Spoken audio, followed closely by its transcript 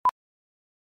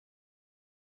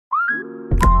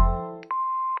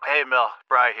Hey, Mel.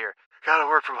 Bri here. Gotta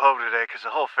work from home today because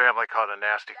the whole family caught a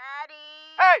nasty... Daddy!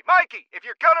 Hey, Mikey! If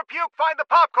you're gonna puke, find the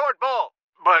popcorn bowl!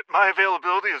 But my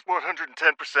availability is 110%.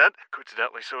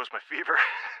 Coincidentally, so is my fever.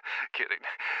 Kidding.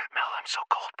 Mel, I'm so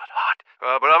cold but hot.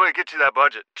 But I'm gonna get you that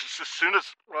budget just as soon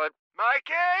as...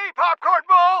 Mikey! Popcorn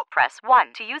bowl! Press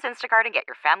 1 to use Instacart and get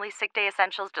your family's sick day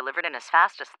essentials delivered in as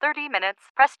fast as 30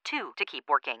 minutes. Press 2 to keep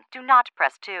working. Do not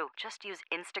press 2. Just use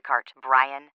Instacart,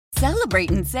 Brian.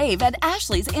 Celebrate and save at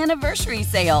Ashley's Anniversary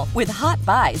Sale. With Hot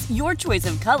Buys, your choice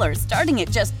of colors starting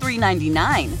at just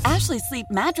 $3.99. Ashley Sleep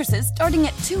mattresses starting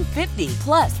at $2.50.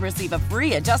 Plus, receive a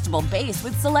free adjustable base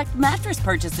with select mattress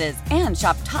purchases. And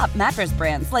shop top mattress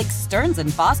brands like Stearns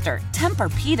 & Foster,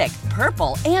 Tempur-Pedic,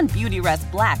 Purple, and Beautyrest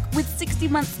Black with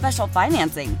 60-month special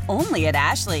financing. Only at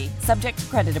Ashley. Subject to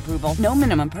credit approval. No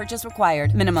minimum purchase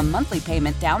required. Minimum monthly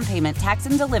payment, down payment, tax,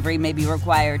 and delivery may be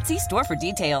required. See store for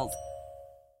details.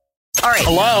 All right.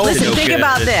 Hello? Listen, think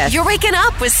about this. You're waking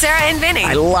up with Sarah and Vinny.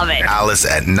 I love it. Alice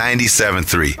at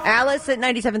 97.3. Alice at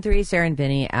 97.3, Sarah and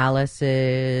Vinny,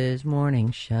 Alice's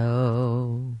morning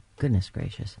show. Goodness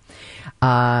gracious.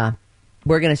 We're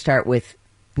going to start with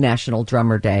National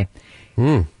Drummer Day.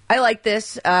 I like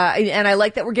this, and I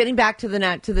like that we're getting back to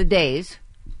the days,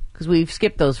 because we've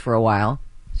skipped those for a while,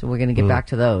 so we're going to get back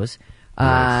to those.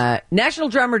 Nice. National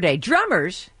Drummer Day.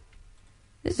 Drummers,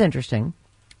 this is interesting,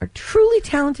 are truly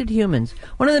talented humans.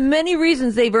 One of the many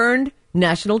reasons they've earned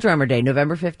National Drummer Day,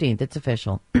 November 15th. It's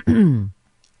official.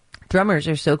 Drummers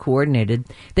are so coordinated,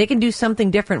 they can do something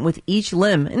different with each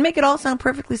limb and make it all sound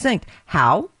perfectly synced.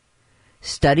 How?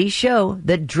 Studies show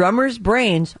that drummers'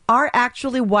 brains are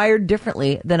actually wired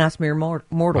differently than us mere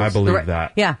mortals. I believe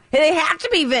that. Yeah. They have to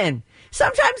be, Vin.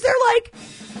 Sometimes they're like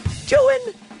doing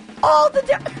all the...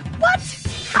 What?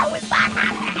 How is that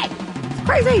happening? It's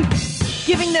crazy.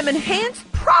 Giving them enhanced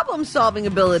problem-solving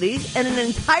abilities and an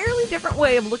entirely different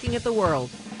way of looking at the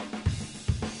world.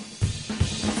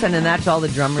 Sending that to all the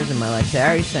drummers in my life.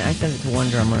 I send it to one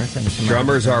drummer. I send it to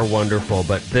Drummers are wonderful,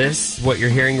 but what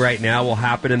you're hearing right now, will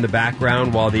happen in the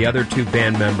background while the other two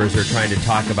band members are trying to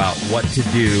talk about what to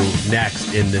do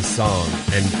next in this song,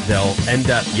 and they'll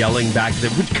end up yelling back to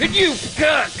them, could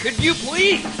you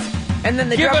please? And then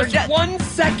the Give drummer us 1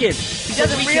 second. He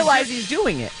doesn't realize he's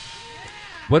doing it.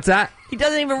 What's that? He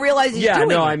doesn't even realize he's doing it. Yeah,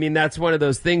 no, I mean, that's one of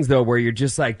those things, though, where you're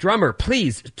just like, drummer,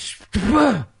 please.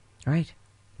 Right.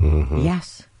 Mm-hmm.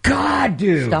 Yes. God,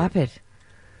 dude. Stop it.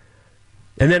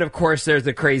 And then, of course, there's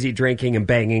the crazy drinking and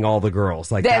banging all the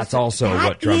girls. Like, that's also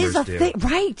what drummers do.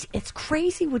 Right. It's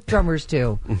crazy what drummers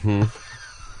do.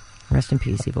 Mm-hmm. Rest in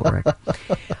peace, Evil Rick.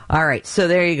 All right, so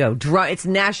there you go. It's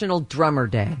National Drummer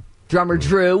Day. Drummer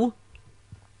Drew.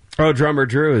 Oh, Drummer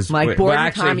Drew is... Mike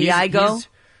Borden, Tommy Igoe.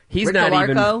 He's Rick not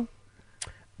Delarco.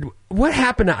 Even... What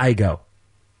happened to Igoe?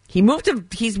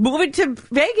 He's moving to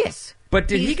Vegas. But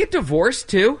did he get divorced,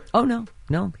 too? Oh,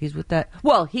 no, he's with that.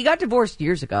 Well, he got divorced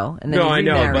years ago, and then no, he I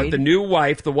know, remarried. but the new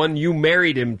wife, the one you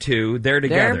married him to, they're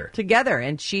together.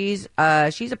 And she's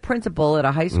a principal at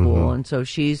a high school, and so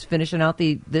she's finishing out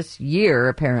this year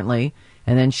apparently,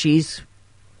 and then she's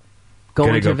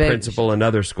going to Vegas. Principal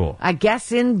another school. I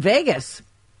guess in Vegas,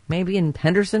 maybe in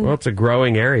Henderson. Well, it's a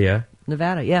growing area,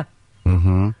 Nevada. Yeah.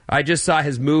 Mm-hmm. I just saw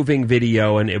his moving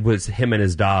video, and it was him and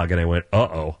his dog, and I went,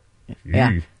 "Uh-oh."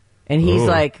 Yeah. And he's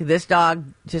like, this dog,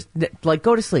 just, like,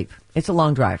 go to sleep. It's a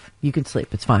long drive. You can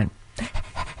sleep. It's fine.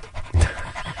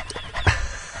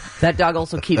 That dog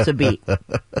also keeps a beat.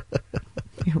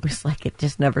 It was like it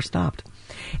just never stopped.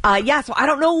 So I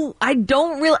don't know.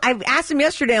 I've asked him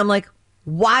yesterday, I'm like,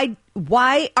 why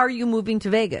are you moving to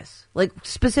Vegas? Like,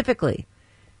 specifically.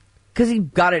 Because he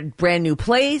got a brand new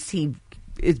place. He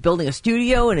is building a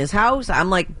studio in his house. I'm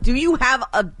like, do you have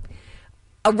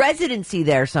a residency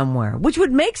there somewhere, which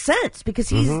would make sense because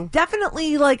he's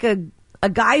definitely like a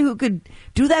guy who could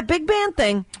do that big band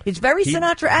thing. It's very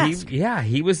Sinatra-esque.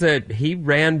 He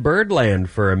ran Birdland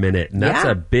for a minute, and that's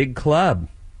a big club.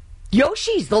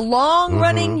 Yoshi's, the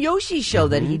long-running Yoshi show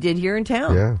that he did here in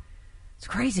town. Yeah. It's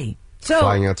crazy. So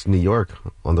flying out to New York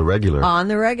on the regular.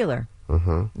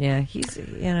 Yeah,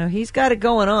 he's got it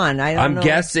going on. I'm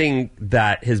guessing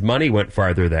that his money went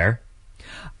farther there.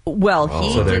 Well,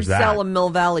 he did sell a Mill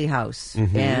Valley house,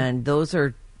 and those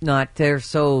are they're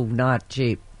so not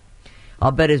cheap.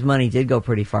 I'll bet his money did go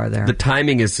pretty far there. The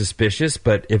timing is suspicious,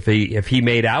 but if he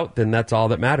made out, then that's all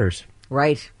that matters.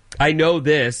 Right. I know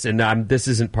this, and this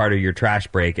isn't part of your trash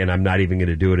break, and I'm not even going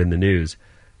to do it in the news.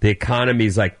 The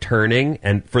economy's like turning,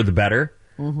 and for the better,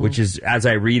 which is, as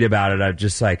I read about it, I'm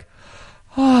just like,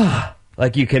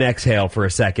 Like you can exhale for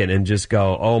a second and just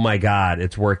go, oh my God,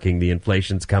 it's working. The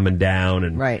inflation's coming down.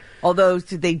 And right. Although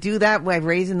they do that by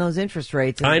raising those interest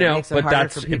rates. I know,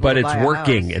 but it's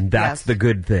working, and that's the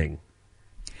good thing.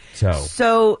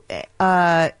 So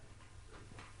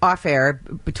off air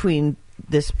between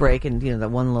this break and that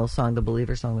one little song, the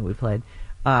Believer song that we played,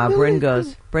 Bryn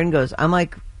goes, I'm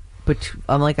like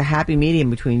a happy medium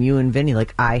between you and Vinny.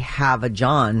 Like I have a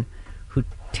John who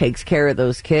takes care of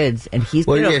those kids, and he's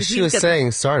she was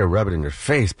saying, sorry to rub it in your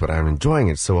face, but I'm enjoying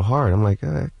it so hard. I'm like,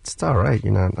 it's all right.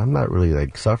 I'm not really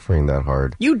like suffering that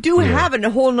hard. You do have a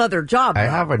whole nother job. I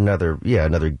have another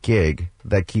gig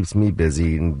that keeps me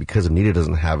busy, and because Anita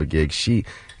doesn't have a gig,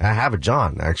 I have a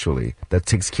John actually that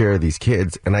takes care of these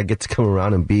kids, and I get to come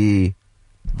around and be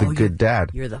the good dad.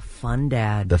 You're the fun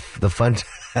dad. The fun dad.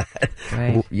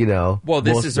 Right. Well,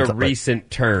 this is a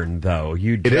recent turn, though.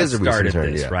 You just started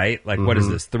this, right? Like, what is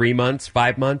this, 3 months,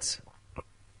 5 months?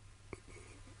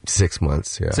 6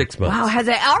 months, yeah. 6 months. Wow, has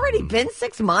it already been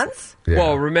 6 months? Yeah.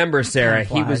 Well, remember, Sarah,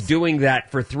 he was doing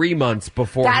that for 3 months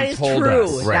before he told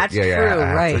us. Right. That's true,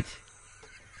 right.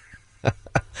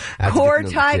 Core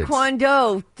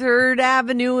Taekwondo, 3rd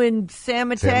Avenue in San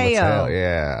Mateo.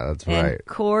 Yeah, that's right. And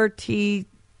Core TKW.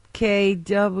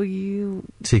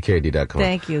 TKD.com.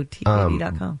 Thank you,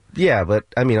 TKD.com. Yeah, but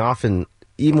I mean, often,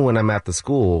 even when I'm at the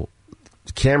school,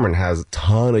 Cameron has a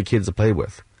ton of kids to play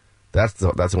with. That's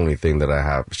the only thing that I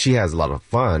have. She has a lot of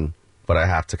fun, but I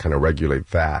have to kind of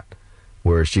regulate that.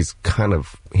 Where she's kind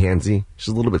of handsy.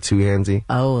 She's a little bit too handsy.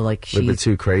 Oh, like a little bit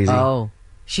too crazy. Oh.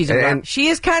 She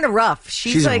is kind of rough.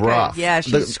 She's like rough.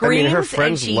 She screams her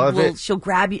friends love it. She'll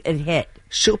grab you and hit.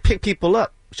 She'll pick people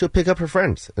up. She'll pick up her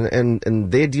friends,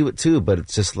 and they do it too. But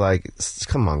it's just like,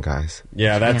 come on, guys.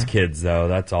 Yeah, that's kids though.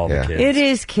 That's all the kids. It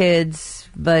is kids,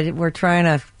 but we're trying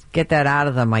to get that out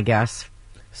of them, I guess.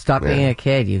 Stop being a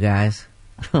kid, you guys.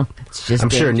 It's just. I'm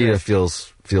sure Anita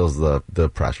feels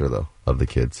the pressure though of the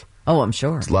kids. Oh, I'm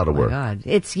sure. It's a lot of work. God.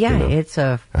 It's it's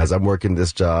a. As I'm working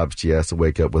this job, she has to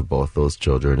wake up with both those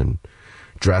children and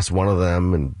dress one of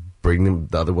them and bring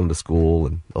the other one to school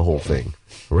and the whole thing.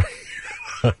 Right?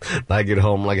 I get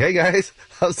home like, hey guys,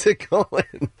 how's it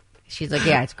going? She's like,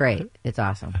 yeah, it's great. It's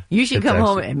awesome. You should come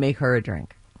home and make her a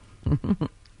drink.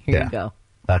 Here you go.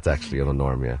 That's actually on the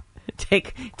norm, yeah.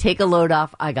 Take a load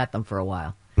off. I got them for a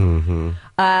while. Mm-hmm.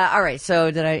 All right. So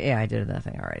did I? Yeah, I did that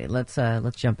thing already. Let's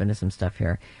jump into some stuff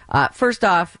here. First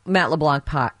off, Matt LeBlanc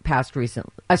passed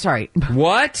recently. Sorry.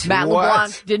 What? Matt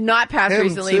LeBlanc did not pass Him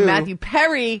recently. too. Matthew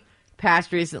Perry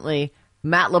passed recently.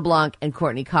 Matt LeBlanc and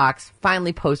Courteney Cox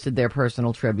finally posted their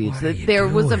personal tributes.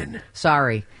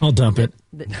 Sorry. I'll dump it.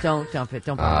 Don't dump it.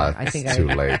 Don't bother. I think it's too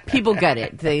late. People get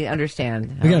it. They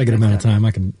understand. We got a good amount of time.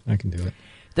 I can do it.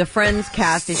 The Friends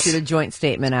cast issued a joint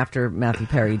statement after Matthew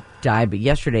Perry died, but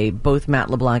yesterday, both Matt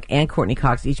LeBlanc and Courteney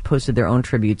Cox each posted their own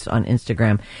tributes on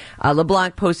Instagram.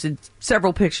 LeBlanc posted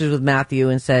several pictures with Matthew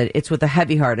and said, "It's with a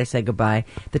heavy heart I say goodbye.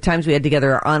 The times we had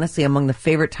together are honestly among the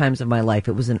favorite times of my life.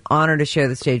 It was an honor to share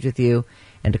the stage with you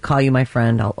and to call you my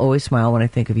friend. I'll always smile when I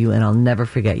think of you, and I'll never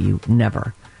forget you.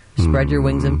 Never. Spread your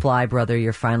wings and fly, brother.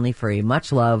 You're finally free.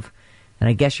 Much love, and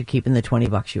I guess you're keeping the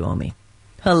 $20 you owe me."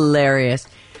 Hilarious.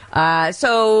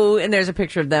 And there's a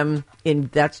picture of them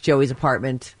that's Joey's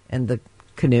apartment and the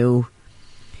canoe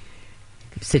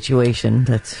situation.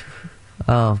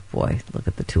 Oh boy, look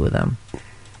at the two of them.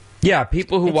 Yeah,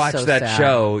 people who watch so that sad.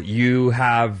 show,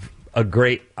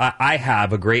 I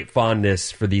have a great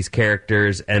fondness for these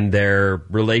characters and their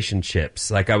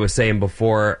relationships. Like I was saying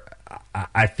before,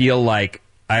 I feel like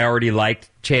I already liked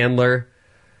Chandler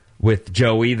with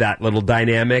Joey, that little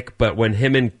dynamic, but when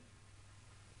him and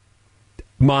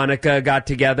Monica got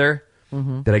together.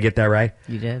 Mm-hmm. Did I get that right?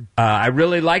 You did. I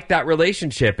really liked that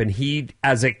relationship, and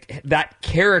that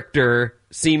character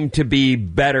seemed to be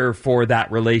better for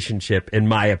that relationship, in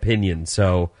my opinion.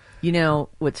 So,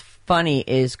 what's funny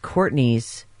is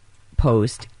Courtney's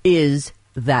post is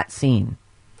that scene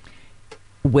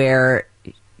where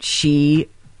she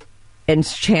and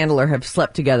Chandler have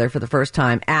slept together for the first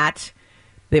time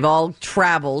They've all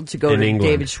traveled to go to England.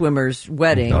 David Schwimmer's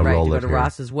wedding, right? To go to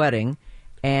Ross's wedding.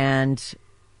 And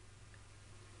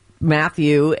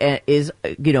Matthew is,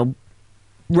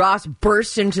 Ross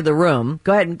bursts into the room.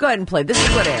 Go ahead and play. This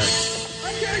is what aired.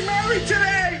 I'm getting married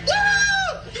today!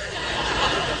 Woo!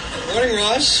 Morning,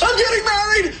 Ross. I'm getting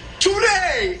married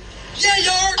today! Yeah,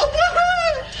 you are!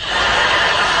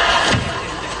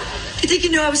 You think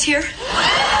you knew I was here?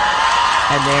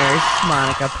 And there's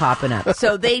Monica popping up.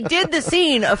 So they did the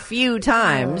scene a few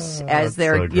times as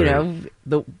they're,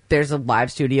 there's a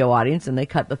live studio audience and they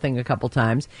cut the thing a couple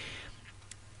times.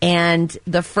 And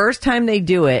the first time they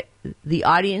do it, the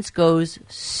audience goes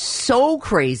so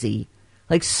crazy,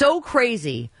 like so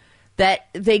crazy that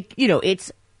they,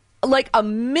 it's like a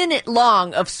minute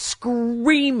long of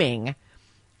screaming.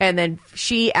 And then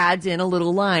she adds in a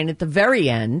little line at the very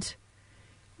end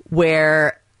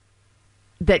that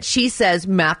she says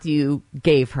Matthew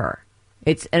gave her.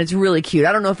 It's really cute.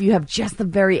 I don't know if you have just the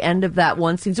very end of that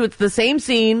one scene. So it's the same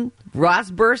scene.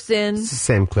 Ross bursts in. It's the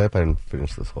same clip. I didn't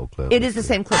finish this whole clip. It is the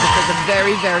same clip. It's at the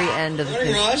very, very end of the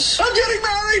Morning, clip. Ross. I'm getting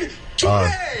married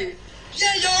today.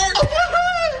 Yeah, you are.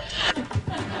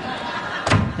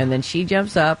 And then she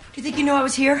jumps up. Do you think you know I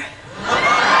was here? And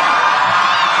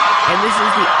this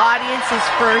is the audience's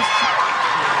first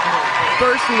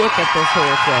look at this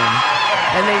whole thing.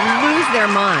 And they lose their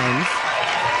minds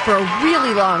for a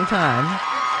really long time.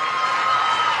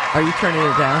 Are you turning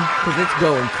it down? Because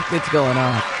it's going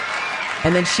on.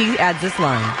 And then she adds this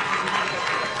line.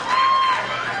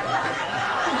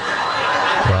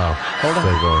 Wow. Hold on.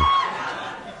 Stay going.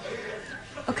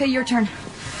 Okay, your turn.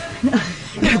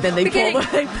 And then they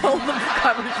pull the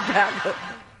covers back up.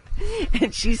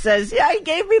 And she says, yeah, he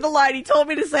gave me the line. He told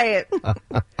me to say it.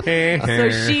 So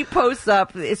she posts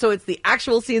up. So it's the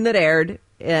actual scene that aired.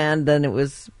 And then it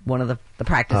was one of the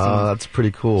practice scenes. Oh, that's pretty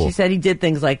cool. She said he did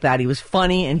things like that. He was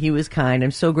funny and he was kind.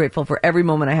 I'm so grateful for every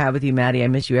moment I have with you, Maddie. I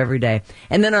miss you every day.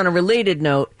 And then on a related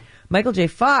note, Michael J.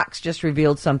 Fox just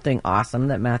revealed something awesome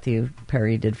that Matthew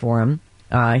Perry did for him.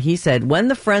 He said, when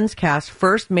the Friends cast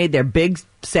first made their big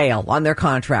sale on their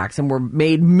contracts and were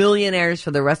made millionaires for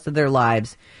the rest of their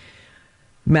lives,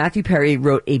 Matthew Perry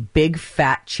wrote a big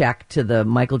fat check to the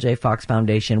Michael J. Fox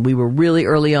Foundation. We were really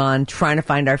early on trying to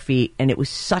find our feet, and it was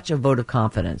such a vote of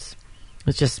confidence.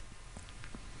 It's just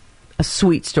a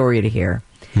sweet story to hear.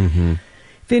 Mm-hmm.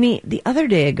 Vinny, the other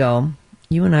day ago,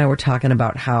 you and I were talking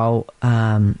about how,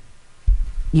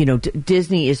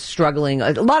 Disney is struggling.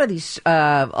 A lot of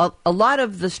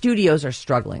the studios are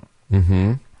struggling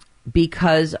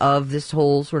because of this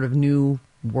whole sort of new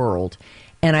world.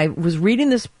 And I was reading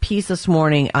this piece this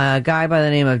morning, a guy by the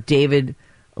name of David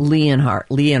Leonhardt.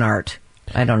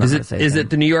 I don't know how to say Is it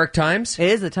the New York Times? It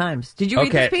is the Times. Did you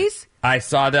read this piece? I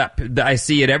saw that. I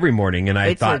see it every morning, and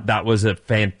I thought that was a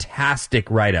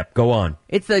fantastic write-up. Go on.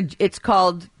 It's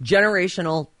called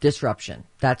Generational Disruption.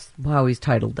 That's how he's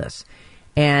titled this.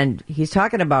 And he's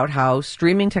talking about how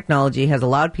streaming technology has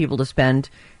allowed people to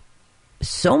spend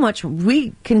so much.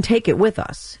 We can take it with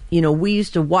us. We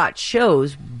used to watch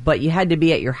shows, but you had to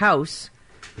be at your house,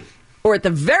 or at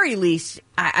the very least,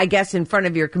 I guess, in front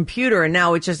of your computer. And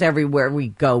now it's just everywhere we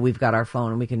go. We've got our phone,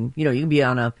 and we can, you can be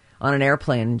on an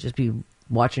airplane and just be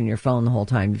watching your phone the whole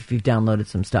time if you've downloaded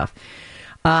some stuff.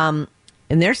 And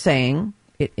they're saying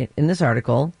in this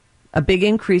article, a big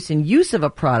increase in use of a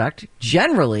product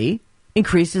generally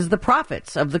increases the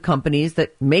profits of the companies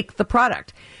that make the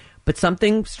product. But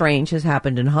something strange has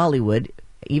happened in Hollywood.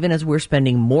 Even as we're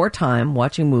spending more time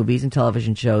watching movies and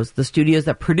television shows, the studios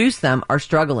that produce them are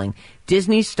struggling.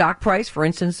 Disney's stock price, for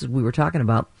instance, as we were talking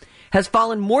about, has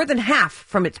fallen more than half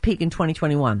from its peak in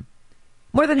 2021.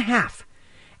 More than half.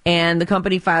 And the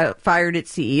company fired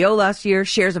its CEO last year.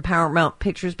 Shares of Paramount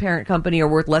Pictures' parent company are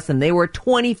worth less than they were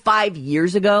 25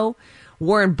 years ago.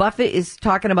 Warren Buffett is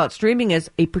talking about streaming as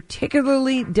a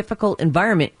particularly difficult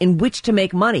environment in which to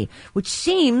make money, which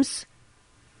seems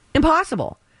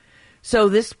impossible. So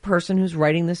this person who's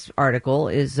writing this article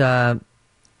is he's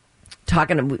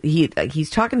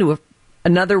talking to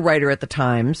another writer at the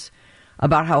Times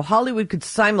about how Hollywood could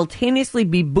simultaneously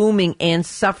be booming and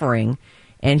suffering.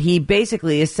 And he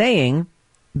basically is saying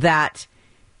that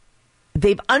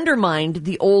they've undermined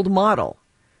the old model.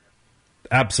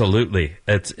 Absolutely.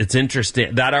 It's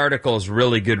interesting. That article is a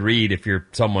really good read if you're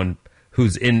someone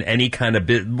who's in any kind of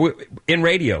in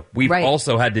radio. We've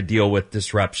also had to deal with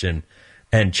disruption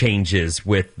and changes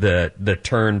with the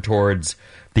turn towards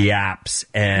the apps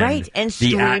and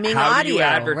streaming how audio. Do you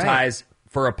advertise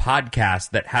for a podcast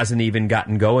that hasn't even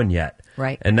gotten going yet?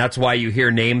 Right. And that's why you hear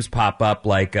names pop up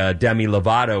like Demi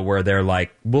Lovato, where they're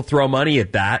like, we'll throw money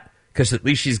at that because at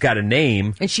least she's got a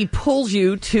name. And she pulls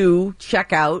you to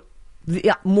check out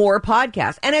more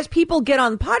podcasts. And as people get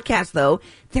on podcasts, though,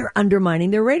 they're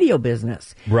undermining their radio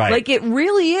business. Right. Like, it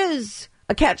really is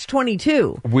a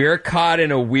catch-22. We're caught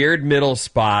in a weird middle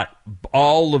spot.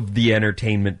 All of the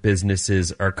entertainment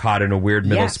businesses are caught in a weird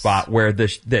middle spot where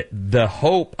the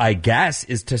hope, I guess,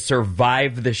 is to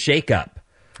survive the shakeup.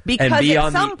 Because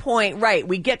at some point,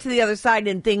 we get to the other side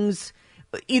and things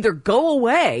either go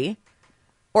away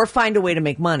or find a way to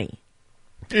make money.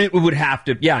 It would have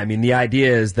to, I mean, the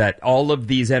idea is that all of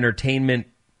these entertainment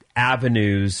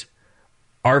avenues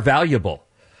are valuable.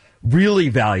 really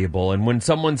valuable. And when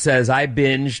someone says, I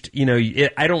binged,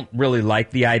 I don't really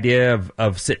like the idea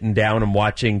of sitting down and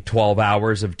watching 12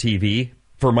 hours of TV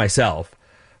for myself.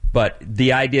 But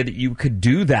the idea that you could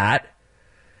do that,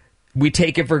 we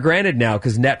take it for granted now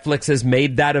because Netflix has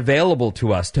made that available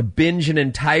to us to binge an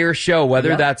entire show,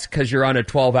 whether that's because you're on a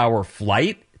 12-hour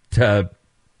flight to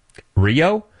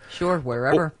Rio. Sure,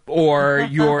 wherever. Or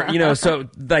you're, so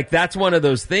like that's one of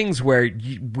those things where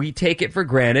we take it for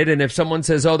granted. And if someone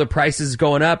says, oh, the price is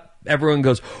going up, everyone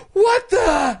goes, what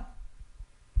the?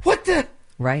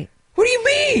 Right. What do you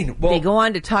mean? Well, they go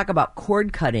on to talk about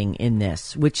cord cutting in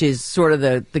this, which is sort of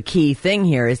the key thing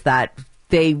here is that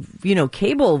they,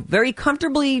 cable very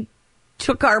comfortably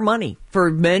took our money for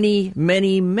many,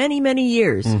 many, many, many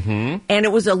years. Mm-hmm. And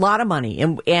it was a lot of money.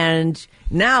 And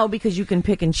now, because you can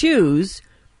pick and choose,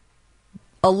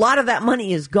 a lot of that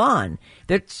money is gone.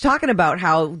 They're talking about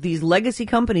how these legacy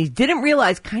companies didn't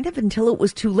realize kind of until it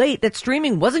was too late that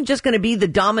streaming wasn't just going to be the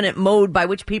dominant mode by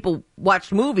which people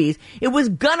watched movies. It was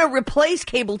going to replace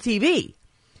cable TV.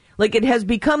 Like it has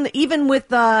become, even with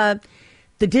the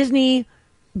Disney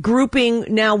grouping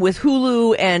now with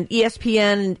Hulu and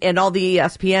ESPN and all the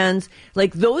ESPNs,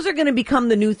 like those are going to become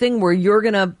the new thing where you're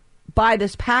going to buy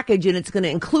this package and it's going to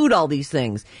include all these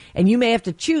things. And you may have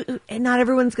to choose, and not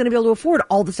everyone's going to be able to afford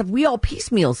all the stuff. We all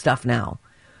piecemeal stuff now.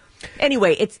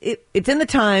 Anyway, it's in the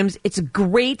Times. It's a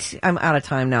great, I'm out of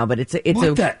time now, but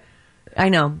I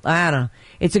know.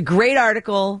 It's a great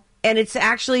article, and it's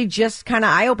actually just kind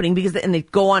of eye-opening because, and they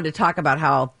go on to talk about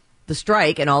how the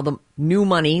strike and all the new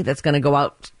money that's going to go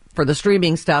out for the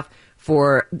streaming stuff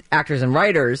for actors and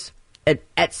writers,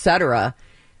 et cetera,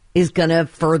 is going to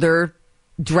further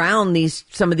drown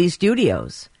some of these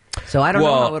studios. So I don't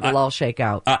know how it'll all shake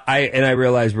out. I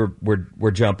realize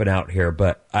we're jumping out here,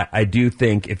 but I do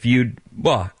think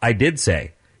I did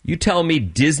say, you tell me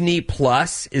Disney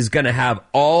Plus is going to have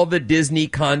all the Disney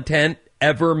content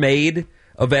ever made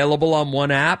available on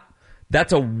one app.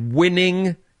 That's a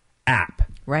winning app.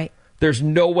 Right. There's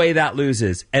no way that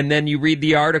loses. And then you read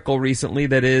the article recently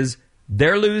that is,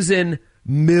 they're losing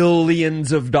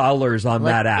millions of dollars on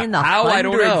that app. In the how? I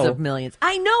don't know. Of millions.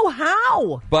 I know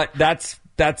how. But that's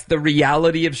the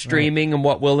reality of streaming,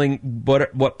 right,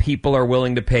 and what people are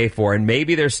willing to pay for. And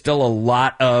maybe there's still a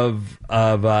lot of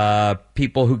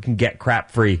people who can get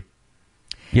crap free.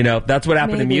 That's what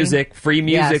happened to music. Free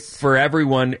music for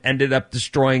everyone ended up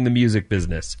destroying the music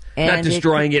business. And not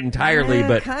destroying it entirely,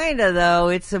 but kind of, though.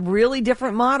 It's a really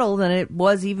different model than it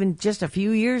was even just a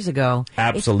few years ago.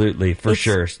 Absolutely, for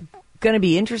sure. Going to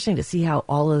be interesting to see how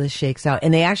all of this shakes out.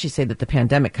 And they actually say that the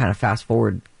pandemic kind of fast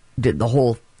forward did the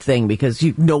whole thing because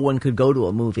no one could go to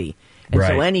a movie. And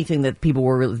so anything that people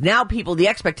were really, now the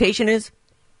expectation is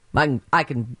if I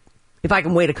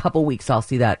can wait a couple weeks, I'll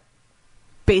see that.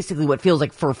 Basically what feels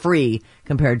like for free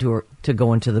compared to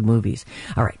going to the movies.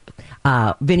 All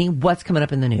right. Vinny, what's coming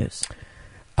up in the news?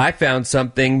 I found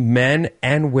something men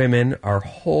and women are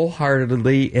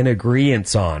wholeheartedly in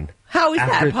agreement on. How is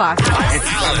that possible?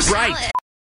 It's right.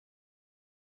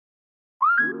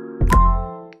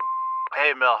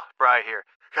 Hey, Mel. Bri here.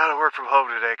 Gotta work from home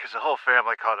today because the whole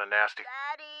family caught a nasty...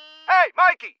 Daddy! Hey,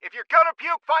 Mikey! If you're gonna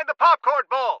puke, find the popcorn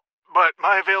bowl! But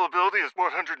my availability is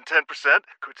 110%.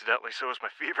 Coincidentally, so is my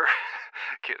fever.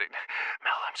 Kidding.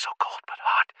 Mel, I'm so cold but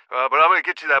hot. But I'm gonna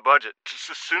get you that budget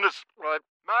just as soon as...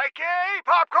 Mikey!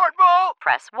 Popcorn bowl!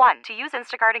 Press 1 to use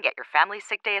Instacart and get your family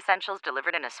sick day essentials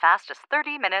delivered in as fast as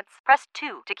 30 minutes. Press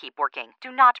 2 to keep working.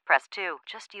 Do not press 2.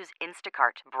 Just use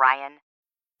Instacart, Brian.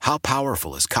 How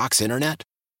powerful is Cox Internet?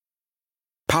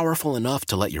 Powerful enough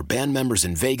to let your band members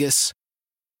in Vegas,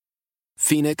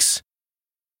 Phoenix,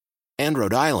 and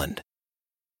Rhode Island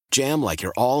jam like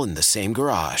you're all in the same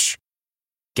garage.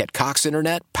 Get Cox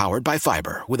Internet powered by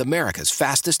fiber with America's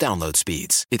fastest download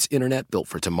speeds. It's internet built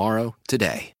for tomorrow,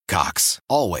 today. Cox,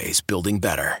 always building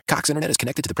better. Cox Internet is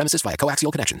connected to the premises via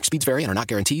coaxial connection. Speeds vary and are not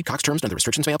guaranteed. Cox terms and other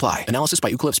restrictions may apply. Analysis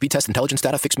by Ookla of Speed Test Intelligence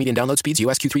Data. Fixed median download speeds.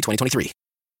 US Q3 2023.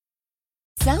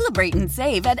 Celebrate and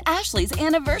save at Ashley's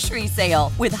Anniversary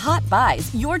Sale. With Hot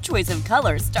Buys, your choice of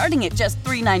colors starting at just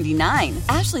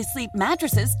 $3.99. Ashley Sleep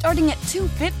mattresses starting at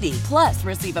 $2.50. Plus,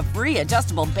 receive a free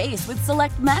adjustable base with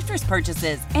select mattress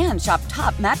purchases. And shop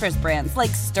top mattress brands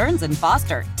like Stearns &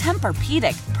 Foster,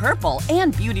 Tempur-Pedic, Purple,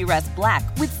 and Beautyrest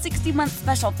Black with 60-month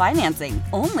special financing.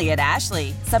 Only at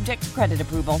Ashley. Subject to credit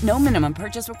approval. No minimum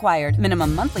purchase required.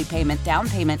 Minimum monthly payment, down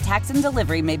payment, tax, and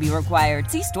delivery may be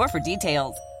required. See store for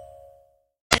details.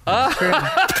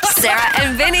 Sarah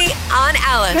and Vinny on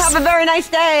Alice. Have a very nice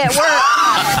day at work.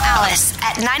 Alice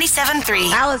at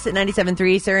 97.3. Alice at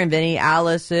 97.3. Sarah and Vinny,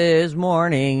 Alice's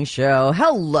morning show.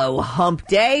 Hello, Hump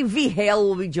Day. V. Hale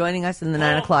will be joining us in the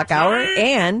 9 o'clock hour.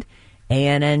 And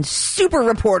ANN super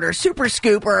reporter, super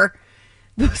scooper,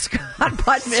 Scott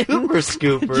Putman Super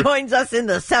scooper joins us in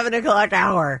the 7 o'clock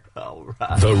hour. All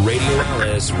right. The Radio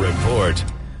Alice Report.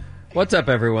 What's up,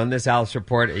 everyone? This Alice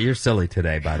Report. You're silly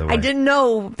today, by the way. I didn't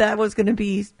know that was going to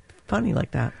be funny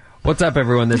like that. What's up,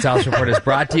 everyone? This Alice Report is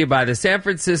brought to you by the San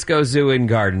Francisco Zoo and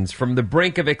Gardens. From the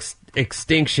brink of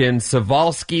extinction,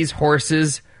 Savalsky's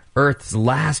horses, Earth's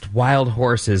last wild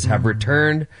horses, have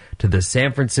returned to the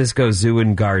San Francisco Zoo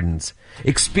and Gardens.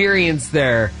 Experience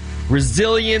their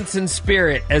resilience and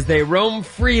spirit as they roam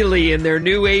freely in their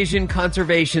new Asian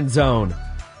conservation zone.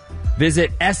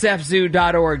 Visit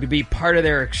sfzoo.org to be part of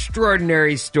their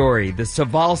extraordinary story, the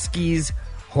Savalsky's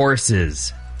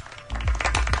horses.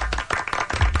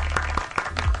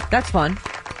 That's fun.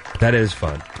 That is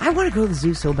fun. I want to go to the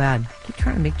zoo so bad. I keep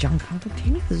trying to make John contact.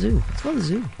 Take me to the zoo. Let's go to the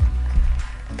zoo.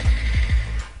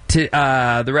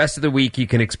 The rest of the week, you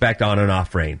can expect on and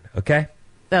off rain, okay?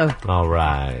 Oh. All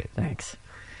right. Thanks.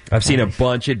 I've seen a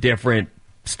bunch of different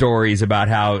stories about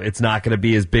how it's not going to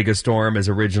be as big a storm as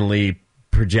originally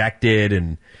projected.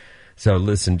 And so,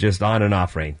 listen, just on and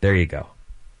off rain. There you go.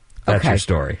 That's your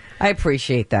story. I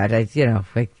appreciate that. I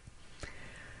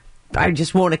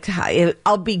just won't.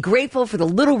 I'll be grateful for the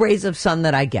little rays of sun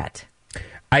that I get.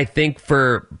 I think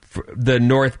for the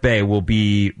North Bay will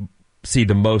see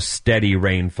the most steady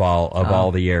rainfall of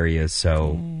all the areas.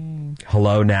 So,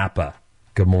 hello, Napa.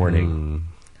 Good morning.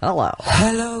 Hello.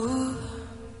 Hello.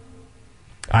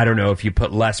 I don't know if you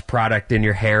put less product in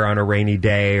your hair on a rainy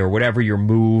day or whatever your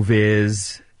move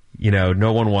is. You know,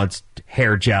 no one wants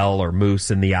hair gel or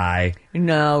mousse in the eye.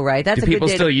 No, right. That's Do a good people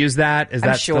day still to, use that? Is I'm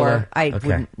that sure. still I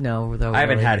wouldn't know, though. I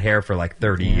haven't had hair for like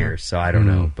 30 years, so I don't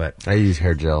know. But I use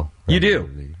hair gel. You do?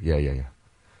 Yeah.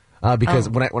 Because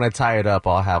when I tie it up,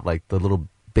 I'll have like the little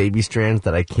baby strands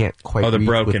that I can't quite the reach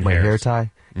broken with my hair hairs.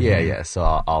 tie. Mm-hmm. Yeah. So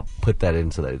I'll put that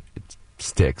in so that it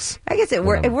sticks. I guess it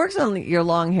works on your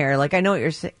long hair. Like, I know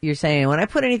what you're saying. When I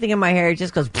put anything in my hair, it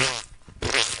just goes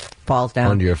falls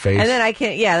down onto your face. And then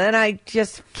I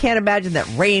just can't imagine that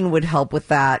rain would help with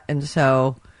that. And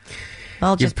so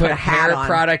I'll just put a hat hair on.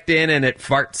 product in and it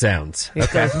fart sounds.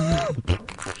 Okay.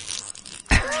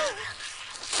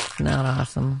 Not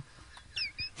awesome.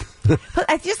 But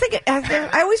I just think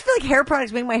I always feel like hair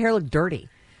products make my hair look dirty.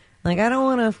 Like, I don't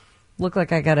want to look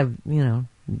like I got a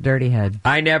dirty head.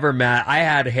 I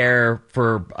had hair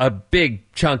for a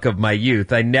big chunk of my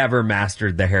youth. I never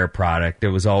mastered the hair product. It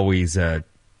was always a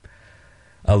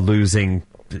losing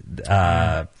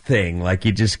thing. Like,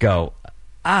 you just go,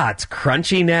 it's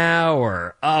crunchy now,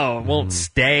 or it won't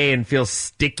stay and feel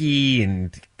sticky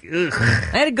and ugh.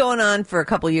 I had it going on for a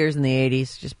couple years in the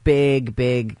 80s. Just big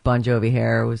Bon Jovi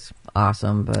hair. It was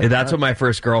awesome. But that's what my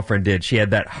first girlfriend did. She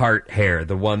had that heart hair,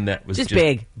 the one that was just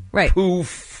big. Right.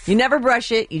 Poof. You never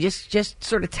brush it. You just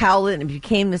sort of towel it, and it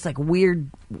became this like weird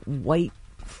white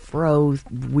fro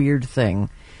weird thing.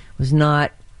 It was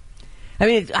not. I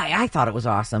mean, I thought it was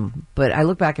awesome, but I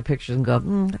look back at pictures and go,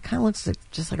 that kind of looks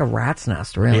just like a rat's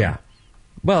nest, really. Yeah.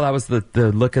 Well, that was the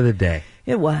look of the day.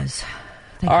 It was.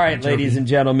 All right, ladies and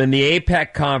gentlemen, the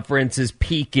APEC conference is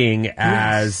peaking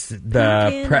as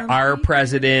our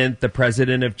president, the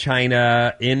president of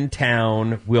China, in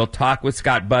town. We'll talk with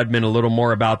Scott Budman a little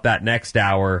more about that next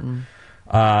hour.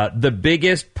 The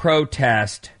biggest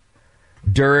protest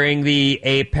during the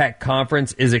APEC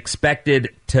conference is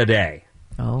expected today.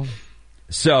 Oh.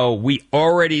 So we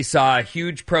already saw a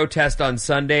huge protest on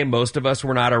Sunday. Most of us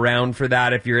were not around for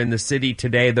that. If you're in the city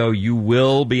today, though, you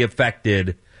will be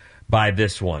affected by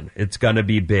this one. It's going to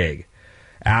be big.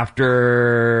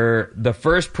 After the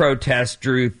first protest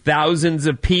drew thousands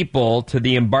of people to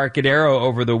the Embarcadero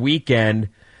over the weekend,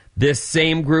 this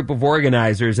same group of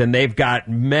organizers, and they've got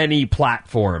many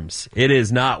platforms. It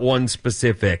is not one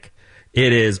specific.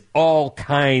 It is all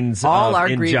kinds of our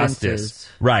injustice. Grievances.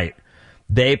 Right.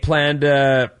 They plan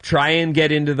to try and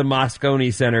get into the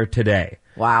Moscone Center today.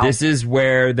 Wow. This is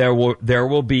where there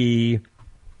will be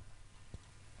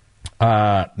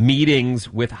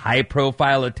meetings with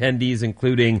high-profile attendees,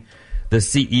 including the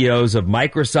CEOs of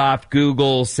Microsoft,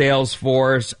 Google,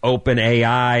 Salesforce,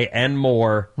 OpenAI, and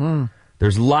more.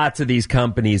 There's lots of these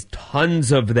companies,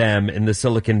 tons of them in the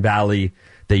Silicon Valley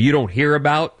that you don't hear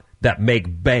about that make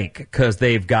bank because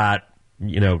they've got,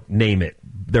 name it.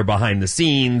 They're behind the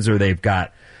scenes, or they've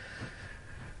got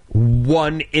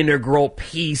one integral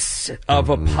piece of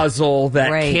a puzzle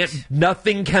that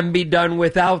nothing can be done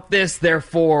without this.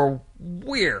 Therefore,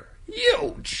 we're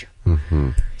Huge.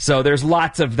 So there's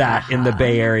lots of that in the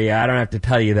Bay Area. I don't have to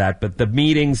tell you that, but the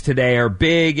meetings today are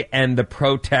big, and the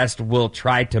protest will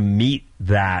try to meet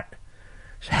that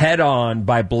head on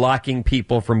by blocking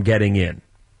people from getting in.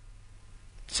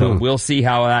 So we'll see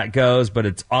how that goes, but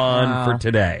it's on for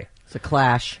today. It's a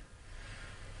clash.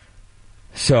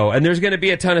 So, and there's going to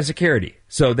be a ton of security.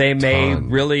 So they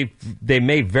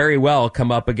may very well come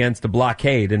up against a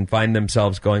blockade and find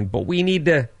themselves going, but we need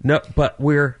to, no, but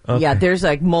we're, okay. Yeah, there's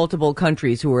like multiple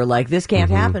countries who are like, this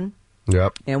can't happen.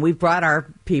 Yep. And we've brought our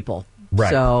people.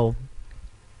 Right. So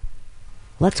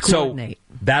let's coordinate.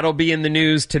 So that'll be in the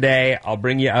news today. I'll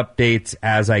bring you updates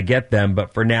as I get them.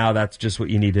 But for now, that's just what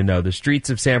you need to know. The streets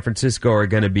of San Francisco are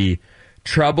going to be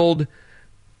troubled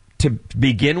to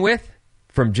begin with,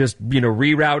 from just,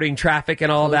 rerouting traffic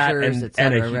and all closures, that.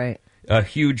 And right. A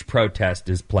huge protest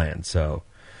is planned. So,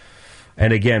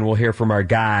 and again, we'll hear from our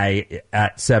guy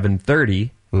at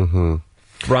 7:30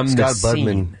 from Scott the Budman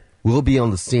scene. will be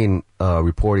on the scene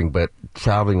reporting, but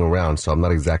traveling around, so I'm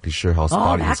not exactly sure how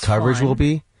spotty his coverage will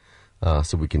be.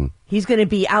 So we can... He's going to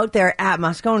be out there at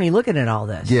Moscone looking at all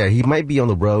this. Yeah, he might be on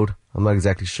the road. I'm not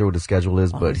exactly sure what the schedule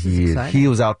is, but he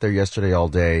was out there yesterday all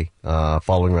day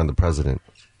following around the president.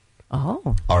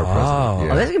 Oh. Our president.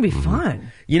 Yeah. Oh, that's going to be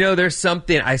fun. There's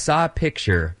something... I saw a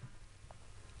picture.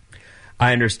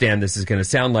 I understand this is going to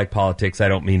sound like politics. I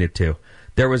don't mean it to.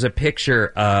 There was a picture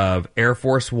of Air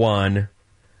Force One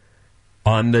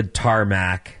on the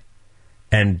tarmac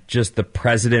and just the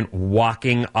president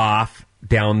walking off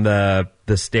down the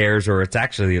stairs, or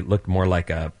it looked more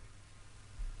like I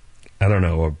don't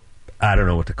know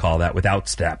what to call that, without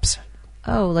steps.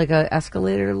 Oh, like a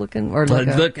escalator looking, or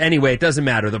look. Anyway, it doesn't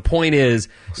matter. The point is,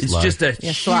 it's just a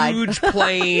huge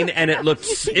plane, and it looked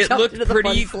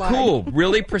pretty cool,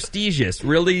 really prestigious,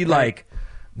 really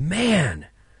man,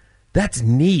 that's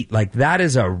neat. Like, that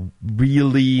is a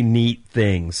really neat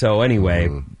thing. So anyway,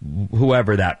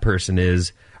 whoever that person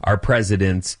is, our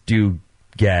presidents do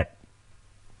get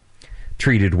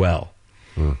treated well,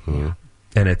 and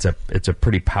it's a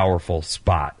pretty powerful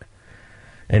spot.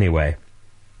 Anyway.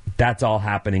 That's all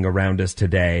happening around us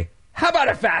today. How about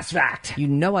a fast fact? I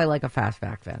like a fast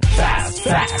fact, then. Fast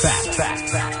fact.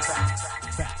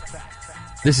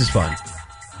 This is fun.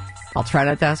 I'll try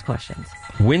not to ask questions.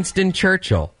 Winston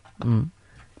Churchill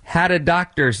had a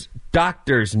doctor's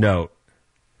note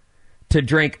to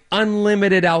drink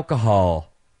unlimited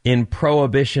alcohol in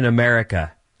Prohibition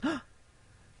America.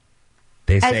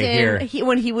 They say here...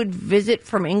 when he would visit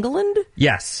from England?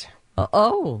 Yes.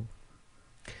 Oh.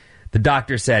 The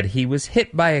doctor said he was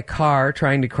hit by a car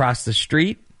trying to cross the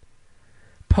street.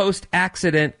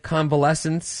 Post-accident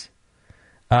convalescence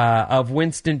of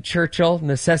Winston Churchill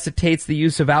necessitates the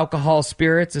use of alcohol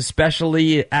spirits,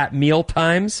 especially at meal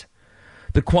times.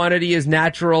 The quantity is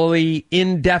naturally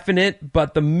indefinite,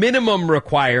 but the minimum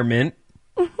requirement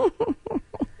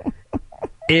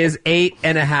is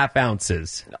 8.5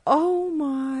 ounces. Oh,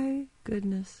 my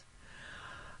goodness.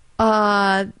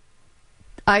 I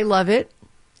love it.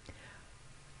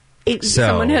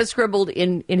 Someone has scribbled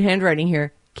in handwriting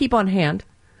here, keep on hand.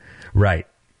 Right.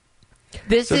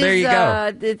 There you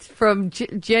go. It's from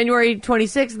January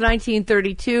 26,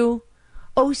 1932.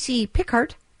 O.C.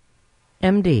 Pickard,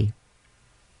 M.D.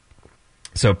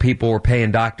 So people were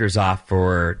paying doctors off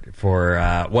for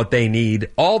what they need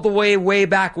all the way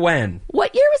back when.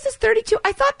 What year was this? 32?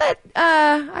 I thought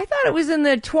it was in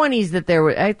the 20s that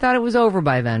I thought it was over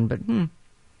by then, but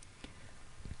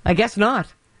I guess not.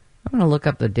 I'm going to look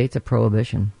up the dates of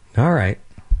Prohibition. All right.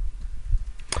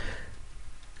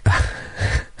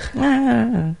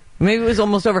 Maybe it was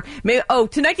almost over. To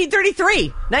 1933.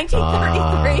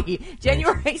 1933.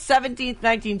 January 17th,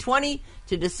 1920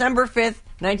 to December 5th,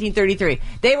 1933.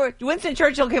 Winston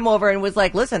Churchill came over and was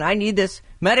like, listen, I need this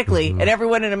medically. And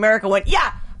everyone in America went,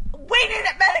 yeah, we need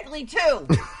it medically too.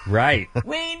 Right.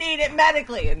 We need it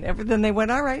medically. And then they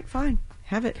went, all right, fine,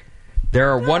 have it. There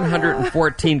are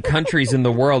 114 countries in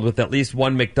the world with at least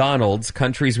one McDonald's.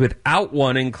 Countries without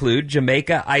one include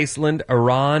Jamaica, Iceland,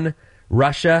 Iran,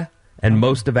 Russia, and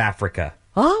most of Africa.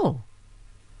 Oh.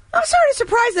 I'm sort of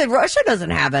surprised that Russia doesn't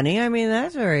have any. I mean,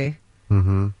 that's very...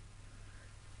 Of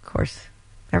course,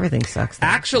 everything sucks there.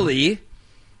 Actually,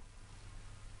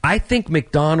 I think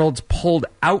McDonald's pulled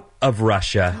out of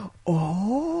Russia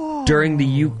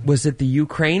during was it the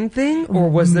Ukraine thing? Or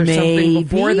was there something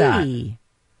before that?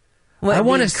 What, I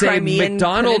want to say Crimean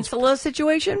McDonald's Peninsula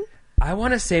situation. I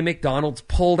want to say McDonald's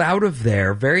pulled out of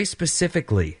there very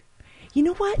specifically. You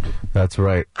know what? That's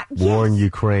right. War in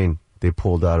Ukraine. They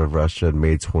pulled out of Russia in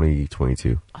May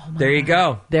 2022. Oh my there you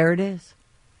go. There it is.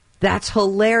 That's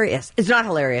hilarious. It's not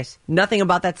hilarious. Nothing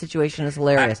about that situation is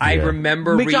hilarious. I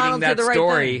remember McDonald's reading did that the right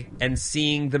story thing. and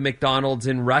seeing the McDonald's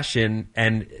in Russian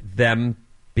and them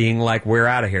being like, we're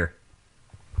out of here.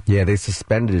 Yeah, they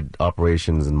suspended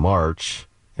operations in March,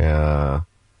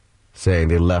 saying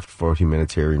they left for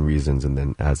humanitarian reasons, and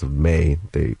then as of May,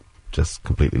 they just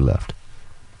completely left.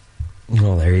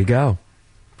 Well, there you go.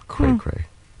 Cray cray.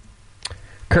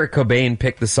 Kurt Cobain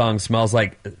picked the song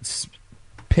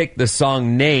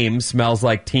name Smells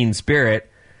Like Teen Spirit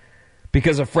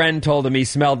because a friend told him he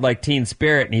smelled like Teen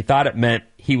Spirit and he thought it meant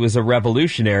he was a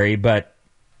revolutionary, but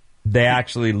they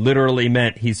actually literally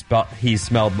meant he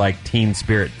smelled like Teen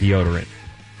Spirit deodorant.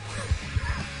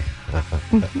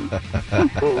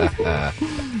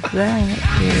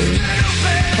 That is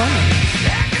fun.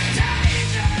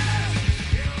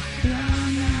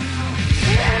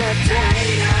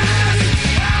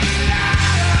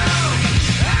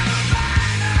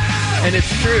 And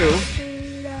it's true.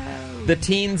 The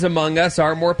teens among us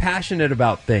are more passionate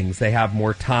about things. They have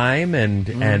more time and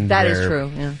that is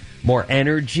true. Yeah. More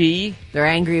energy. They're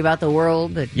angry about the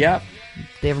world that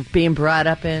they're being brought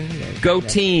up in. Go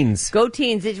teens. Go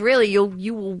teens. It's really you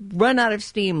will run out of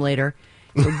steam later.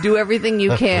 So do everything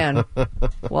you can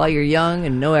while you're young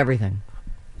and know everything.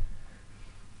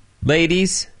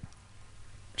 Ladies,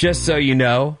 just so you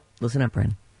know, listen up,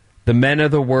 Bryn. The men of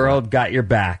the world got your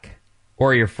back.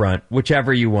 Or your front,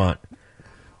 whichever you want.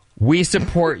 We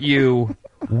support you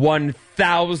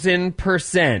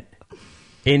 1,000%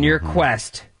 in your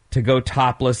quest to go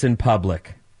topless in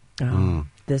public. Oh,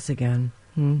 this again.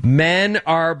 Men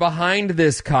are behind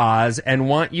this cause and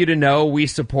want you to know we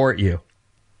support you.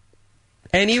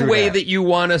 Any way that you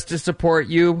want us to support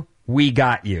you, we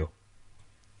got you.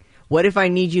 What if I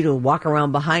need you to walk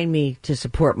around behind me to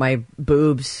support my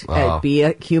boobs, be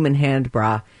a human hand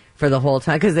bra? For the whole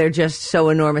time, because they're just so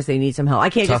enormous, they need some help. I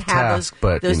can't Tough just have task,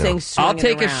 but, those things swinging I'll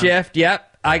take around. a shift.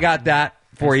 Yep, I got that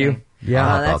for you. Yeah,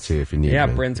 I'll help out too if you need. Yeah,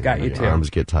 me. Bryn's got you too. Your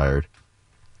arms get tired.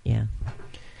 Yeah.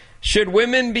 Should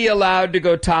women be allowed to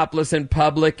go topless in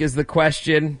public is the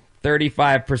question.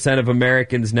 35% of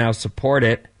Americans now support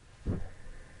it.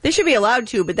 They should be allowed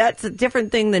to, but that's a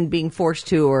different thing than being forced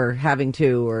to or having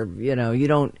to, or, you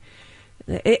don't.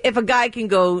 If a guy can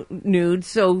go nude,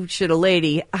 so should a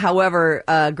lady. However,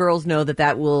 girls know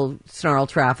that will snarl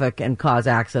traffic and cause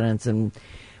accidents, and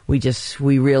we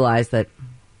realize that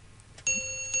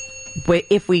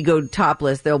if we go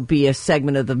topless, there'll be a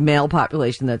segment of the male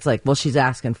population that's like, well, she's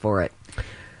asking for it.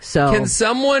 So, can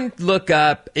someone look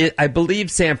up? I believe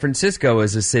San Francisco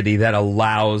is a city that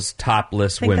allows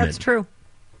topless women. That's true.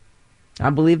 I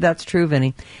believe that's true,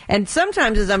 Vinny. And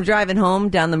sometimes as I'm driving home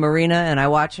down the marina and I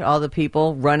watch all the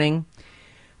people running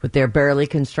with their barely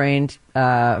constrained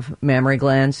mammary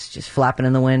glands just flapping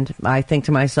in the wind, I think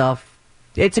to myself,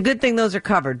 it's a good thing those are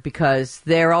covered because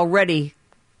they're already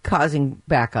causing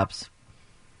backups.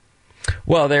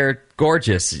 Well, they're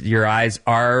gorgeous. Your eyes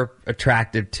are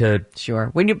attracted to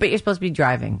but you're supposed to be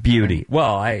driving beauty.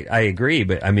 Well, I agree,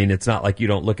 but I mean, it's not like you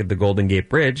don't look at the Golden Gate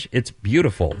Bridge. It's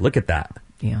beautiful. Look at that.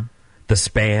 Yeah. The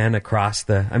span across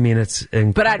it's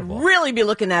incredible. But I'd really be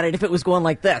looking at it if it was going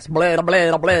like this. Blah,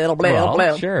 blah, blah, blah,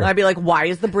 blah. Sure. I'd be like, why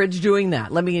is the bridge doing that?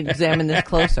 Let me examine this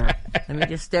closer. Let me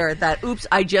just stare at that. Oops,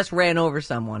 I just ran over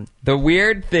someone. The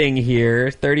weird thing here,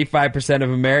 35%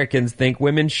 of Americans think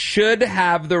women should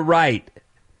have the right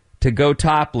to go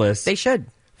topless. They should.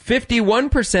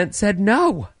 51% said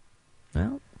no.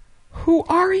 Well, who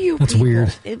are you? That's people?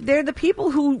 weird. They're the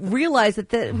people who realize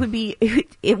that would be.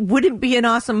 It wouldn't be an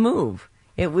awesome move.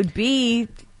 It would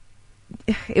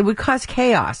cause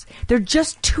chaos. They're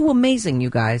just too amazing, you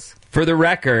guys. For the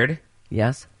record,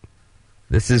 yes,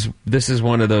 this is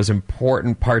one of those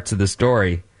important parts of the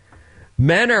story.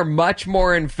 Men are much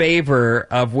more in favor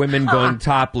of women going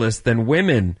topless than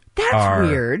women are. That's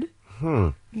weird.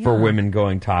 For women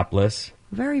going topless.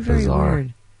 Very, very Bizarre.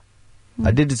 weird. I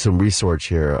did some research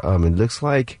here. It looks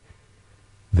like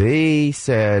they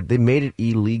said they made it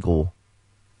illegal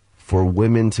for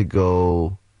women to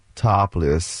go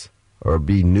topless or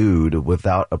be nude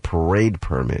without a parade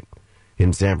permit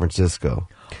in San Francisco.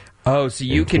 Oh, so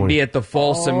you can be at the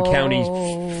Folsom County,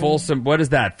 what is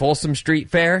that? Folsom Street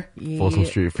Fair? Folsom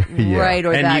Street Fair, yeah. Right,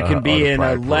 or and that. you can be in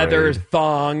a leather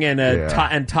thong and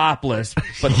and topless,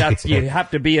 but you have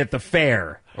to be at the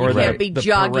fair. Or you can't be the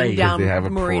jogging parade. down They have a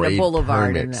Marina parade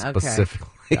Boulevard. permit Okay.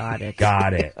 specifically. Got it.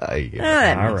 Got it.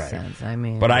 That All makes right. sense. I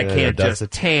mean, But I can't just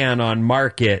tan on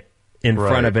Market in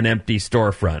front of an empty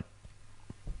storefront.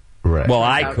 Right. Well,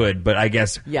 I could, but I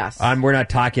guess yes. We're not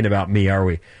talking about me, are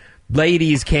we?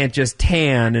 Ladies can't just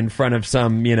tan in front of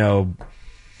some,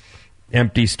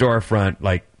 empty storefront.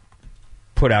 Like,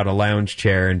 put out a lounge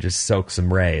chair and just soak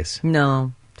some rays.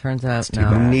 No, turns out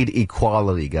no. We need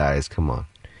equality, guys. Come on.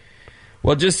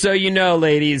 Well, just so you know,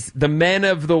 ladies, the men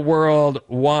of the world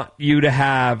want you to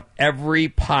have every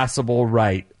possible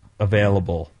right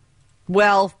available.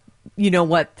 Well, you know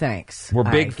what? Thanks. We're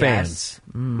big fans.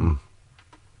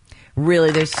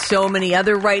 Really, there's so many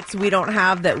other rights we don't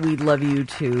have that we'd love you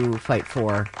to fight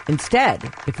for. Instead,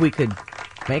 if we could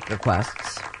make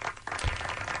requests.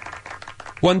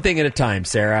 One thing at a time,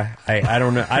 Sarah. I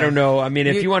don't know. I don't know. I mean,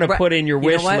 if you want to put in your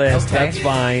wish list, that's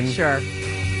fine. Sure.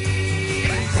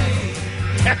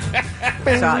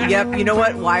 So, yep. You know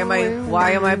what? Why am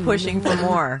I pushing for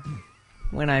more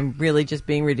when I'm really just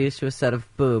being reduced to a set of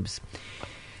boobs?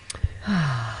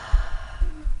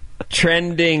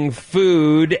 Trending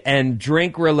food and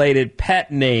drink-related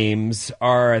pet names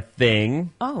are a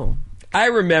thing. Oh. I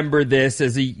remember this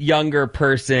as a younger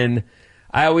person.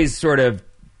 I always sort of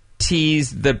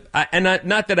teased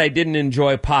not that I didn't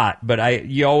enjoy pot, but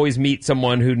you always meet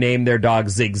someone who named their dog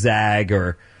Zigzag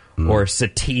or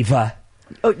Sativa.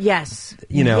 Oh, yes.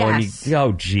 You know, yes. and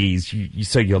oh, geez,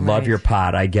 so you love your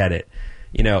pot. I get it.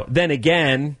 You know, then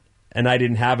again, and I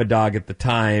didn't have a dog at the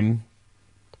time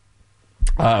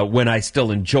when I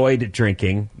still enjoyed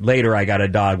drinking. Later, I got a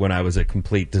dog when I was a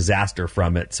complete disaster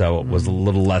from it, so it was a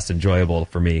little less enjoyable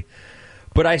for me.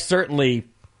 But I certainly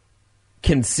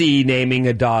can see naming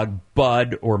a dog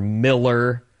Bud or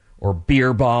Miller or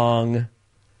Beer Bong.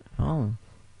 Oh.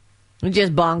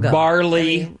 Just bongo.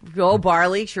 Barley.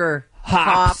 Barley, sure.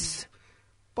 Hops.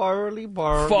 Barley.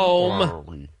 Foam.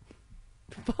 Barley.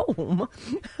 Foam.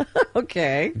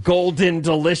 Okay. Golden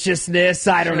deliciousness.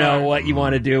 I don't know what you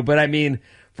want to do, but I mean,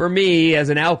 for me as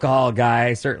an alcohol guy,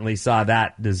 I certainly saw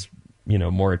that as,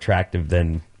 more attractive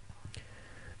than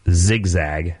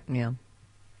Zigzag. Yeah.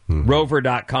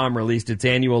 Rover.com released its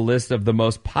annual list of the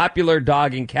most popular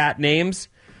dog and cat names.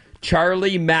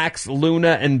 Charlie, Max,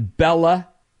 Luna, and Bella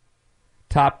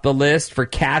top the list. For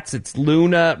cats, it's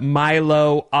Luna,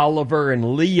 Milo, Oliver,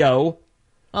 and Leo.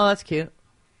 Oh, that's cute.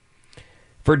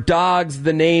 For dogs,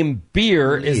 the name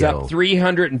Beer is up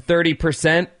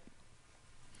 330%.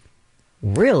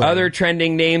 Really? Other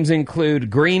trending names include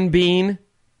Green Bean,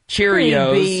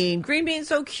 Cheerios. Green Bean's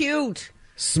so cute.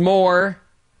 S'more,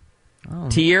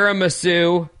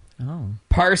 Tiramisu,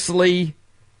 Parsley,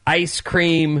 Ice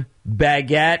Cream,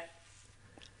 Baguette.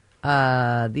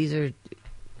 These are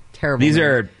terrible. These names.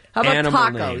 are How about animal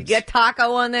taco? names. You get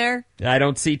taco on there? I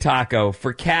don't see taco.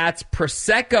 For cats,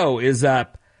 Prosecco is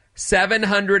up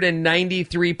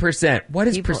 793%. What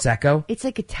is Prosecco? It's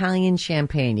like Italian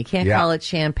champagne. You can't call it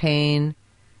champagne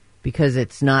because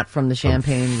it's not from the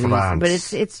champagne region, but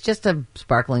it's just a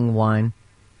sparkling wine.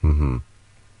 Mm-hmm.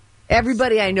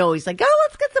 Everybody I know is like,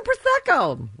 let's get some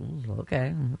Prosecco.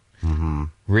 Okay. Mm-hmm.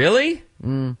 Really?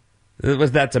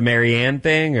 Was that a Marianne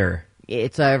thing, or?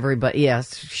 It's everybody.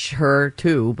 Yes, her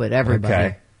too, but everybody.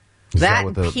 Okay. That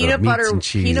with and peanut butter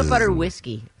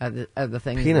whiskey are the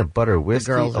things. Peanut butter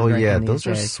whiskey? Oh, yeah, those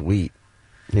are sweet.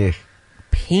 Yeah.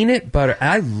 Peanut butter.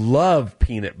 I love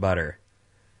peanut butter.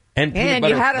 And peanut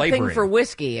butter you had flavoring. a thing for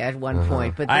whiskey at one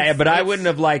point, but I wouldn't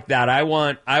have liked that. I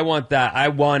wanted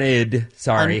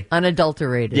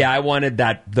unadulterated. Yeah, I wanted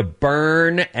the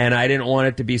burn, and I didn't want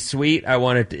it to be sweet. I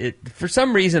wanted it for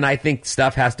some reason. I think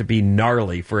stuff has to be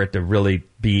gnarly for it to really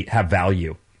have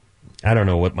value. I don't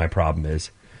know what my problem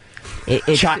is.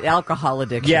 It's alcohol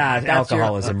addiction. Yeah, that's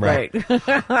alcoholism, right?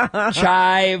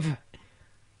 Chive,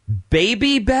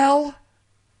 Baby Bell.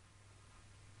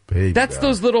 That's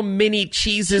those little mini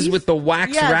cheeses with the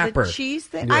wax wrapper. The cheese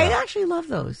thing. Yeah. I actually love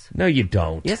those. No, you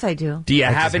don't. Yes, I do. Do you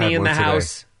have any in the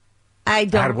house? I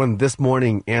don't. I had one this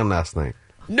morning and last night.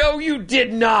 No, you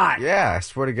did not. Yeah, I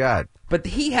swear to God. But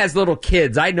he has little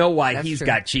kids. I know why he's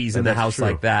got cheese in the house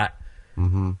like that.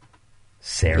 Mm-hmm.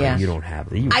 Sarah, you don't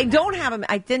have them. I don't have them.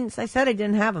 I said I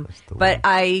didn't have them, but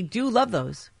I do love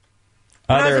those.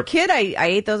 When I was a kid, I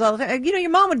ate those all the time. Your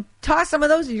mom would toss some of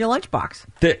those in your lunchbox.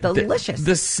 Delicious.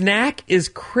 The snack is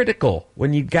critical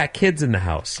when you got kids in the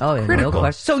house. Oh, yeah, critical. No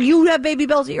question. So you have Baby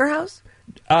Bells at your house?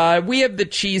 We have the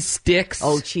cheese sticks.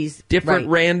 Oh, cheese. Different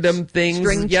random things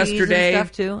string yesterday. Cheese and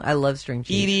stuff, too. I love string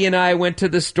cheese. Edie and I went to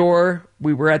the store.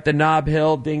 We were at the Nob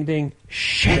Hill. Ding, ding.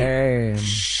 Shame.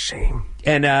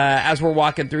 And as we're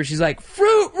walking through, she's like,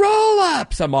 fruit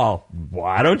roll-ups. I'm all,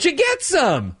 why don't you get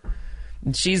some?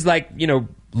 And she's like,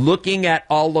 looking at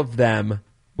all of them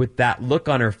with that look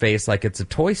on her face like it's a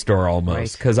toy store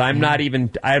almost. Because I'm not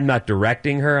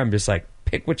directing her. I'm just like,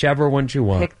 pick whichever ones you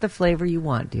want. Pick the flavor you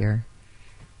want, dear.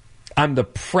 I'm the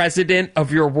president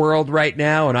of your world right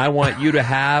now, and I want you to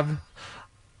have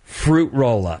fruit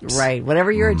roll-ups. Right.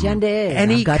 Whatever your agenda is.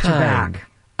 Any I've got kind. your back.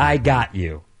 I got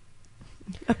you.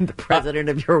 I'm the president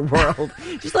of your world.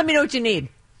 Just let me know what you need.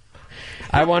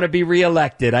 I want to be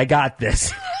reelected. I got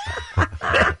this.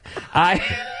 I'm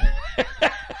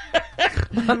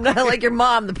not like your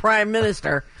mom, the prime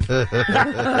minister. Or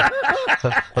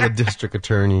the district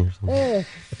attorney. Or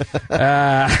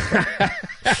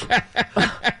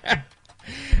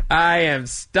I am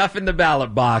stuffing the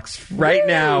ballot box right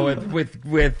now with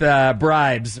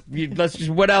bribes.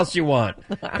 What else you want?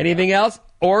 Anything else?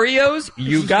 Oreos?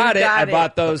 You got it. I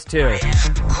bought those too.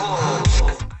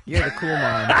 You're the cool mom.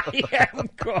 I am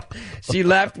cool. She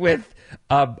left with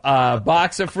a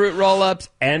box of Fruit Roll-Ups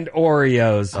and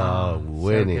Oreos. Oh,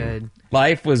 winning. So good.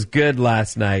 Life was good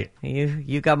last night.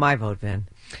 You got my vote, Vin.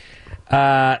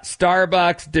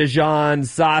 Starbucks, Dijon,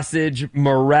 sausage,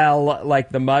 morel, like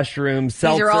the mushroom,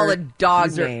 seltzer. These are all the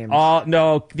dog names.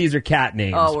 No, these are cat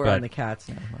names. Oh, we're on the cats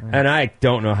now. Right. And I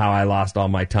don't know how I lost all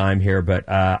my time here, but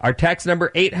our text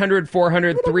number,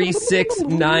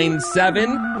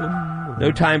 800-400-3697.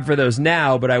 No time for those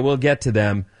now, but I will get to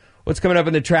them. What's coming up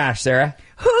in the trash, Sarah?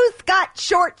 Who's got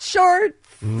short shorts?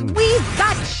 We've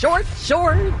got short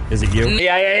shorts. Is it you?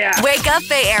 Yeah. Wake up,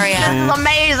 Bay Area. This is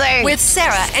amazing. With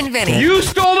Sarah and Vinny. You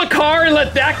stole the car and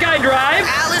let that guy drive?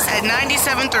 Alice at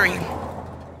 97.3.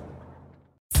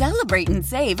 Celebrate and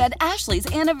save at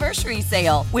Ashley's Anniversary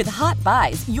Sale. With Hot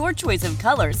Buys, your choice of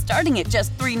colors starting at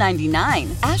just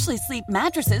 $3.99. Ashley Sleep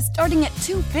mattresses starting at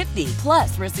 $2.50.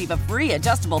 Plus, receive a free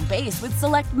adjustable base with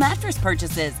select mattress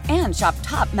purchases. And shop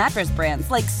top mattress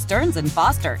brands like Stearns &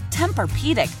 Foster,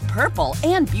 Tempur-Pedic, Purple,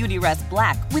 and Beautyrest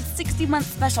Black with 60-month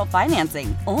special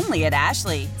financing. Only at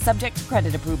Ashley. Subject to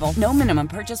credit approval. No minimum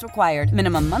purchase required.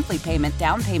 Minimum monthly payment,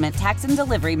 down payment, tax, and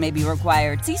delivery may be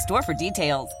required. See store for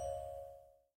details.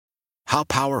 How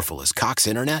powerful is Cox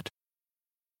Internet?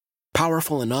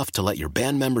 Powerful enough to let your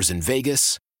band members in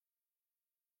Vegas,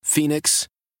 Phoenix,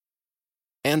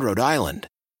 and Rhode Island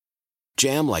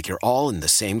jam like you're all in the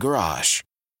same garage.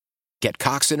 Get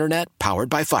Cox Internet powered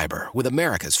by fiber with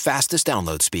America's fastest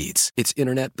download speeds. It's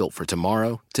internet built for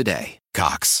tomorrow, today.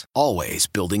 Cox, always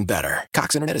building better.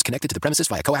 Cox Internet is connected to the premises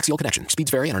via coaxial connection.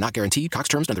 Speeds vary and are not guaranteed. Cox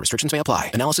terms and other restrictions may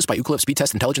apply. Analysis by Ookla Speed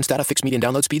Test Intelligence Data. Fixed median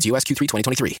download speeds. US Q3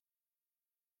 2023.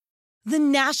 The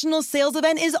national sales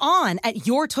event is on at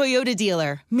your Toyota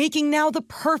dealer, making now the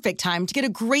perfect time to get a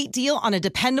great deal on a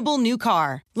dependable new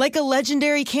car. Like a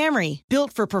legendary Camry,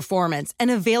 built for performance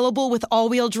and available with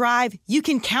all-wheel drive, you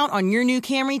can count on your new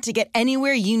Camry to get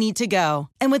anywhere you need to go.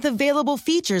 And with available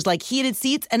features like heated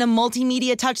seats and a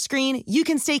multimedia touchscreen, you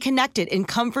can stay connected in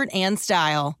comfort and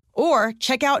style. Or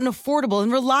check out an affordable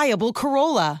and reliable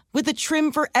Corolla with a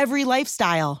trim for every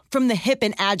lifestyle. From the hip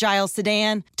and agile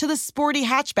sedan to the sporty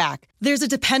hatchback, there's a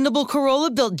dependable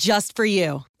Corolla built just for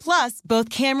you. Plus, both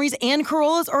Camrys and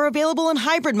Corollas are available in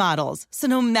hybrid models. So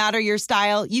no matter your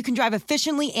style, you can drive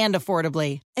efficiently and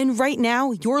affordably. And right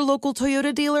now, your local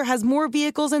Toyota dealer has more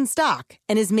vehicles in stock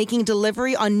and is making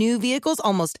delivery on new vehicles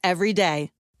almost every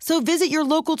day. So visit your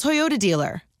local Toyota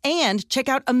dealer. And check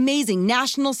out amazing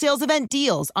national sales event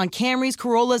deals on Camrys,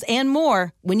 Corollas, and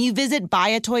more when you visit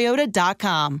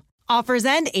buyatoyota.com. Offers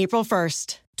end April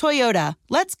 1st. Toyota,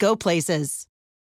 let's go places.